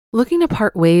Looking to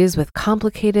part ways with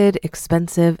complicated,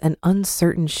 expensive, and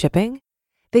uncertain shipping?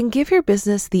 Then give your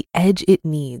business the edge it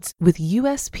needs with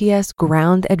USPS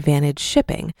Ground Advantage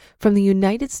shipping from the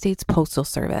United States Postal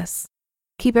Service.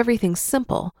 Keep everything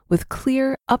simple with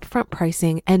clear, upfront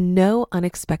pricing and no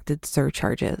unexpected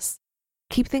surcharges.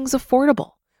 Keep things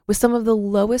affordable with some of the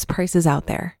lowest prices out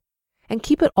there. And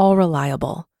keep it all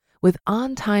reliable with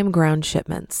on-time ground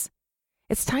shipments.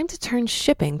 It's time to turn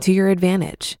shipping to your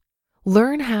advantage.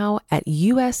 Learn how at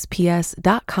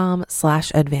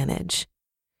USPS.com/advantage.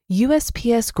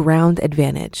 USPS Ground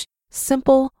Advantage.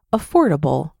 Simple,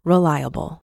 affordable,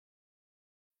 reliable.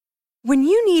 When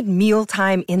you need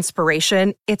mealtime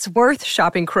inspiration, it's worth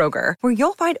shopping Kroger, where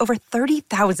you'll find over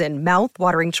 30,000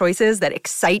 mouth-watering choices that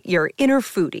excite your inner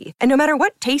foodie. And no matter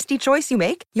what tasty choice you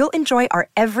make, you'll enjoy our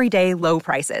everyday low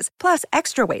prices, plus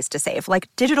extra ways to save, like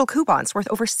digital coupons worth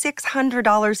over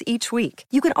 $600 each week.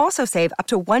 You can also save up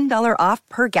to $1 off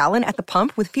per gallon at the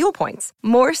pump with fuel points.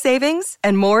 More savings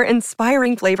and more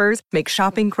inspiring flavors make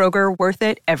shopping Kroger worth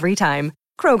it every time.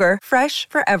 Kroger, fresh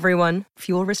for everyone.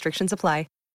 Fuel restrictions apply.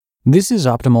 This is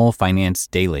Optimal Finance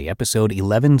Daily, episode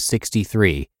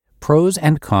 1163, Pros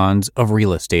and Cons of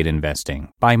Real Estate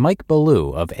Investing by Mike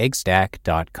Ballew of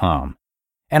EggStack.com.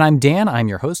 And I'm Dan, I'm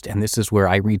your host, and this is where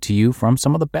I read to you from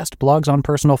some of the best blogs on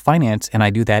personal finance, and I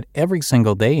do that every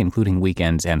single day, including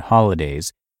weekends and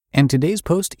holidays. And today's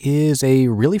post is a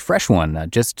really fresh one,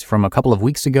 just from a couple of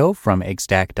weeks ago from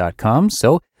EggStack.com,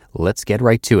 so let's get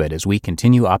right to it as we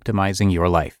continue optimizing your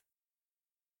life.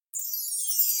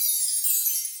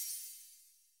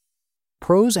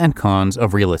 Pros and Cons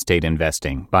of Real Estate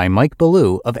Investing by Mike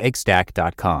Ballew of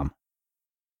EggStack.com.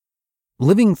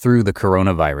 Living through the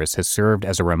coronavirus has served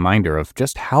as a reminder of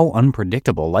just how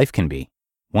unpredictable life can be.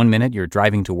 One minute you're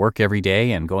driving to work every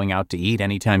day and going out to eat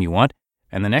anytime you want,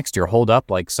 and the next you're holed up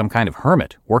like some kind of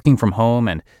hermit, working from home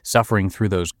and suffering through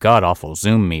those god-awful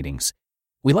Zoom meetings.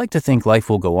 We like to think life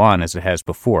will go on as it has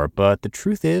before, but the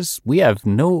truth is we have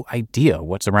no idea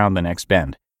what's around the next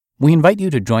bend. We invite you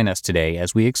to join us today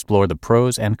as we explore the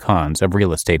pros and cons of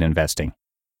real estate investing.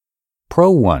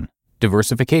 Pro 1.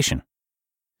 Diversification.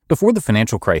 Before the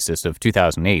financial crisis of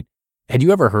 2008, had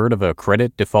you ever heard of a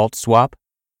credit default swap?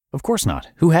 Of course not.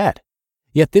 Who had?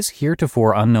 Yet this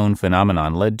heretofore unknown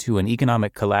phenomenon led to an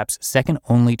economic collapse second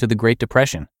only to the Great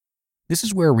Depression. This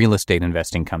is where real estate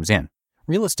investing comes in.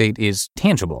 Real estate is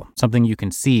tangible, something you can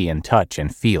see and touch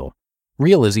and feel.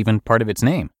 Real is even part of its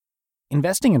name.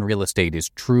 Investing in real estate is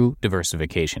true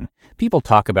diversification. People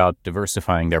talk about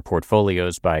diversifying their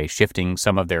portfolios by shifting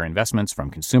some of their investments from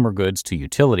consumer goods to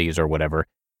utilities or whatever.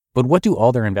 But what do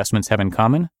all their investments have in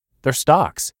common? They're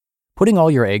stocks. Putting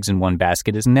all your eggs in one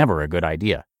basket is never a good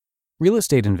idea. Real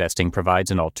estate investing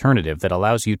provides an alternative that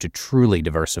allows you to truly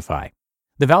diversify.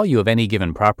 The value of any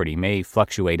given property may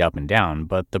fluctuate up and down,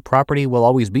 but the property will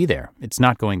always be there. It's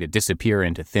not going to disappear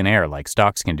into thin air like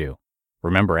stocks can do.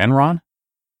 Remember Enron?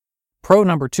 Pro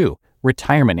number 2,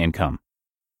 retirement income.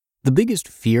 The biggest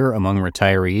fear among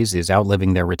retirees is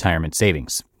outliving their retirement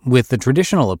savings. With the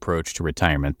traditional approach to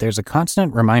retirement, there's a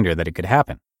constant reminder that it could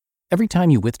happen. Every time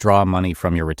you withdraw money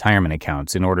from your retirement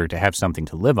accounts in order to have something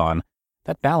to live on,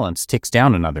 that balance ticks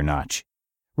down another notch.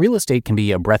 Real estate can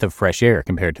be a breath of fresh air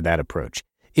compared to that approach.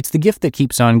 It's the gift that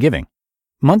keeps on giving.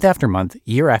 Month after month,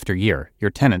 year after year,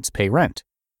 your tenants pay rent.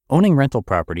 Owning rental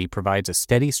property provides a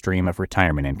steady stream of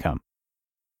retirement income.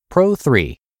 Pro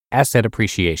 3. Asset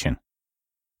appreciation.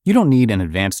 You don't need an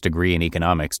advanced degree in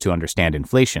economics to understand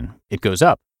inflation. It goes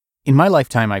up. In my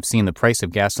lifetime, I've seen the price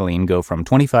of gasoline go from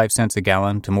 25 cents a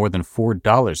gallon to more than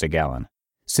 $4 a gallon.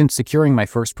 Since securing my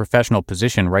first professional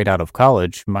position right out of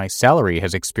college, my salary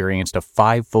has experienced a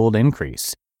 5-fold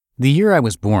increase. The year I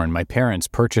was born, my parents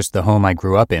purchased the home I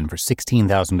grew up in for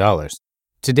 $16,000.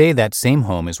 Today, that same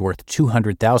home is worth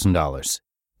 $200,000.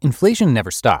 Inflation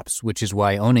never stops, which is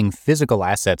why owning physical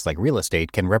assets like real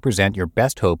estate can represent your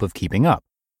best hope of keeping up.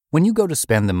 When you go to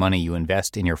spend the money you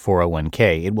invest in your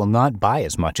 401k, it will not buy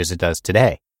as much as it does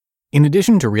today. In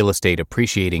addition to real estate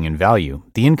appreciating in value,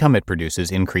 the income it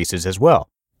produces increases as well.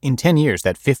 In 10 years,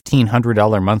 that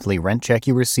 $1,500 monthly rent check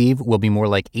you receive will be more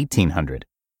like $1,800.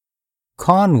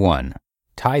 Con 1.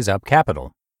 Ties up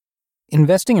capital.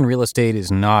 Investing in real estate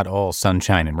is not all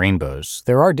sunshine and rainbows.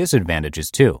 There are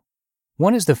disadvantages too.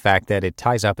 One is the fact that it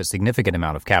ties up a significant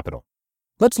amount of capital.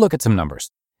 Let's look at some numbers.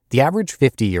 The average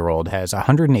 50-year-old has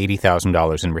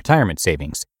 $180,000 in retirement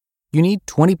savings. You need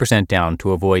 20% down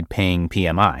to avoid paying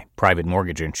PMI, private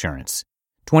mortgage insurance.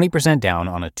 20% down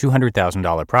on a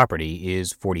 $200,000 property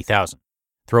is $40,000.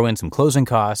 Throw in some closing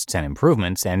costs and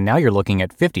improvements, and now you're looking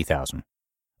at $50,000.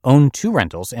 Own 2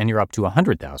 rentals, and you're up to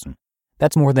 $100,000.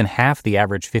 That's more than half the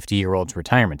average 50-year-old's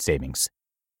retirement savings.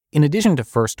 In addition to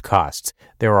first costs,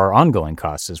 there are ongoing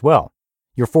costs as well.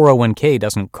 Your 401k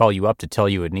doesn't call you up to tell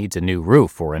you it needs a new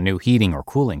roof or a new heating or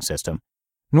cooling system,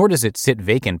 nor does it sit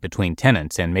vacant between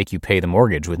tenants and make you pay the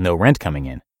mortgage with no rent coming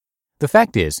in. The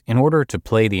fact is, in order to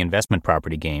play the investment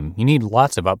property game, you need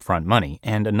lots of upfront money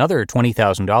and another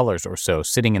 $20,000 or so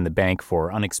sitting in the bank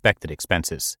for unexpected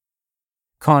expenses.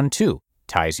 Con 2,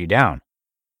 ties you down.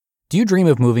 Do you dream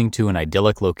of moving to an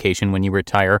idyllic location when you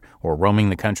retire or roaming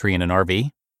the country in an RV?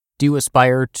 Do you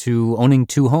aspire to owning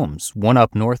 2 homes, one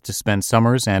up north to spend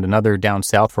summers and another down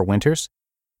south for winters?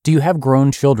 Do you have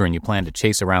grown children you plan to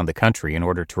chase around the country in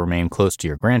order to remain close to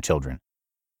your grandchildren?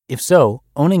 If so,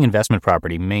 owning investment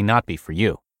property may not be for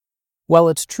you. While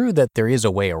it's true that there is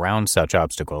a way around such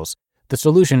obstacles, the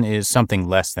solution is something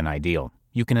less than ideal.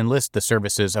 You can enlist the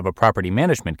services of a property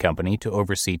management company to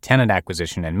oversee tenant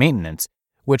acquisition and maintenance,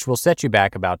 which will set you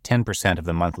back about 10% of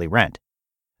the monthly rent.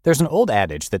 There's an old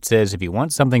adage that says if you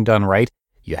want something done right,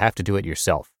 you have to do it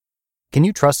yourself. Can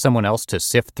you trust someone else to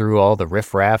sift through all the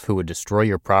riffraff who would destroy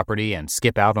your property and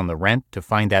skip out on the rent to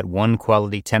find that one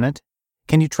quality tenant?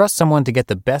 Can you trust someone to get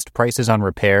the best prices on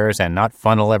repairs and not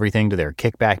funnel everything to their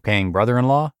kickback-paying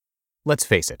brother-in-law? Let's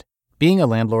face it, being a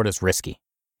landlord is risky.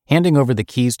 Handing over the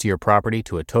keys to your property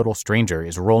to a total stranger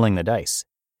is rolling the dice.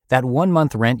 That 1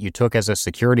 month rent you took as a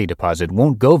security deposit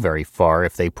won't go very far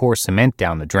if they pour cement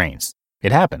down the drains.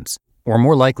 It happens, or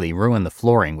more likely ruin the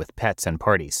flooring with pets and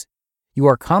parties. You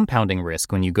are compounding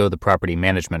risk when you go the property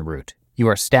management route. You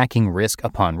are stacking risk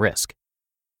upon risk.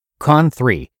 Con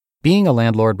 3. Being a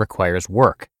landlord requires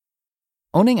work.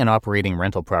 Owning and operating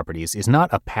rental properties is not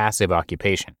a passive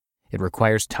occupation. It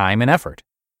requires time and effort.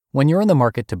 When you're in the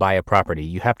market to buy a property,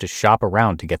 you have to shop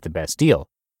around to get the best deal.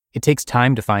 It takes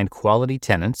time to find quality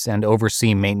tenants and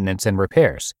oversee maintenance and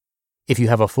repairs. If you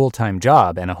have a full-time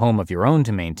job and a home of your own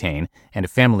to maintain and a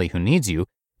family who needs you,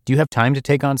 do you have time to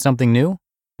take on something new?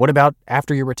 What about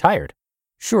after you're retired?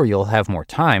 Sure, you'll have more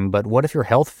time, but what if your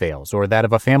health fails or that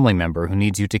of a family member who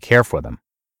needs you to care for them?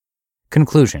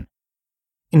 Conclusion.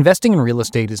 Investing in real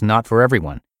estate is not for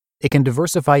everyone. It can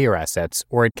diversify your assets,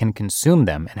 or it can consume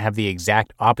them and have the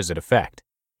exact opposite effect.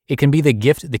 It can be the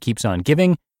gift that keeps on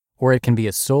giving, or it can be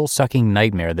a soul-sucking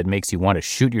nightmare that makes you want to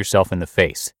shoot yourself in the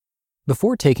face.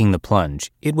 Before taking the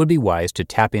plunge, it would be wise to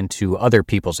tap into other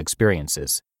people's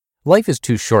experiences. Life is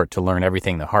too short to learn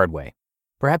everything the hard way.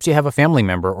 Perhaps you have a family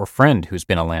member or friend who's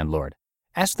been a landlord.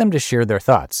 Ask them to share their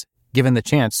thoughts. Given the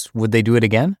chance, would they do it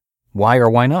again? Why or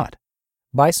why not?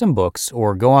 Buy some books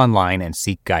or go online and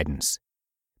seek guidance.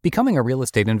 Becoming a real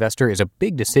estate investor is a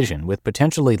big decision with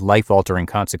potentially life-altering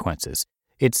consequences.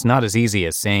 It's not as easy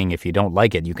as saying if you don't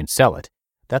like it, you can sell it.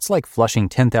 That's like flushing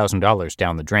 $10,000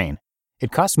 down the drain.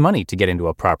 It costs money to get into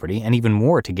a property and even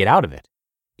more to get out of it.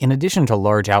 In addition to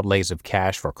large outlays of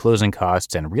cash for closing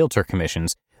costs and realtor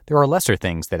commissions, there are lesser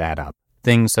things that add up.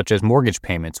 Things such as mortgage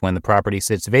payments when the property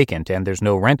sits vacant and there's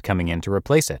no rent coming in to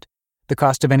replace it, the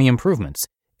cost of any improvements,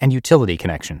 and utility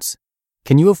connections.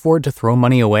 Can you afford to throw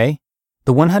money away?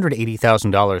 The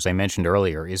 $180,000 I mentioned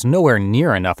earlier is nowhere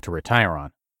near enough to retire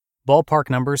on. Ballpark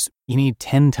numbers, you need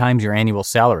 10 times your annual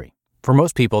salary. For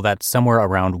most people, that's somewhere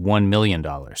around $1 million.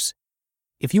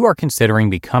 If you are considering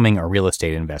becoming a real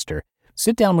estate investor,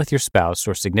 sit down with your spouse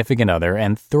or significant other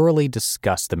and thoroughly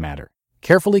discuss the matter.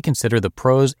 Carefully consider the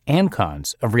pros and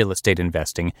cons of real estate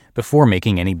investing before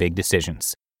making any big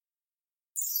decisions.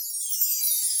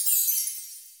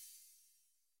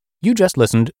 You just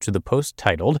listened to the post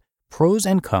titled Pros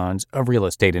and Cons of Real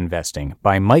Estate Investing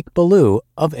by Mike Ballew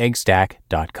of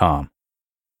EggStack.com.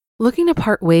 Looking to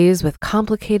part ways with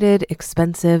complicated,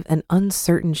 expensive, and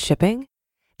uncertain shipping?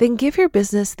 Then give your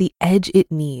business the edge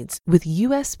it needs with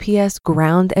USPS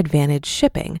Ground Advantage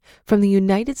shipping from the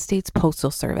United States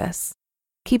Postal Service.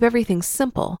 Keep everything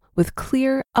simple with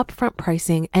clear, upfront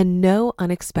pricing and no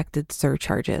unexpected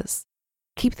surcharges.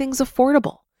 Keep things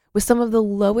affordable with some of the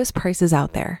lowest prices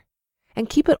out there. And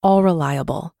keep it all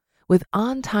reliable with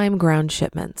on-time ground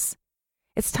shipments.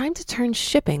 It's time to turn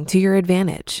shipping to your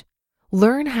advantage.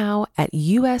 Learn how at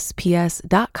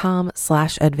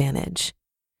USPS.com/advantage.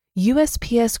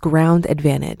 USPS Ground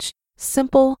Advantage.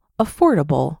 Simple,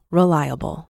 affordable,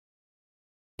 reliable.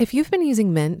 If you've been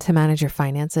using Mint to manage your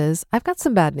finances, I've got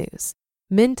some bad news.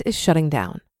 Mint is shutting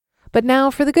down. But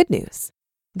now for the good news.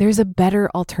 There's a better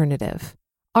alternative.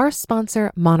 Our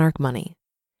sponsor, Monarch Money.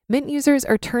 Mint users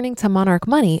are turning to Monarch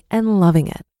Money and loving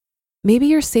it. Maybe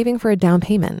you're saving for a down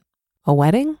payment, a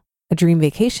wedding, a dream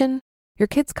vacation, your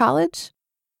kids' college.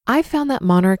 I've found that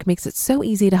Monarch makes it so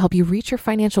easy to help you reach your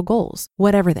financial goals,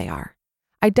 whatever they are.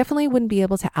 I definitely wouldn't be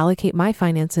able to allocate my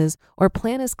finances or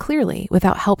plan as clearly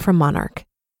without help from Monarch.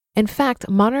 In fact,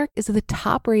 Monarch is the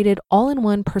top-rated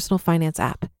all-in-one personal finance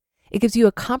app. It gives you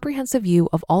a comprehensive view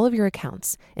of all of your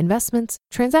accounts, investments,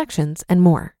 transactions, and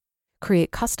more.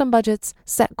 Create custom budgets,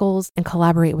 set goals, and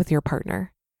collaborate with your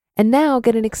partner. And now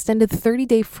get an extended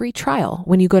 30-day free trial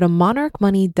when you go to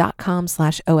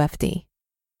monarchmoney.com/OFD.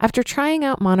 After trying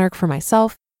out Monarch for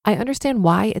myself, I understand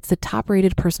why it's the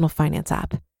top-rated personal finance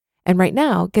app. And right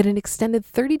now, get an extended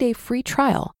 30-day free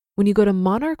trial when you go to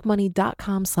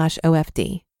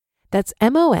monarchmoney.com/OFD. That's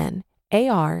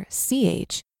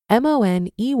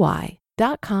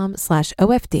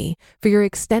monarchmoney.com/OFD for your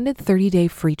extended 30-day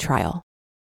free trial.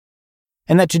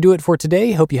 And that should do it for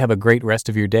today. Hope you have a great rest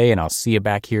of your day, and I'll see you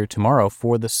back here tomorrow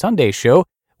for the Sunday show,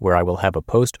 where I will have a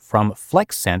post from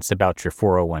FlexSense about your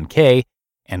 401k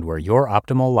and where your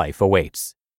optimal life awaits.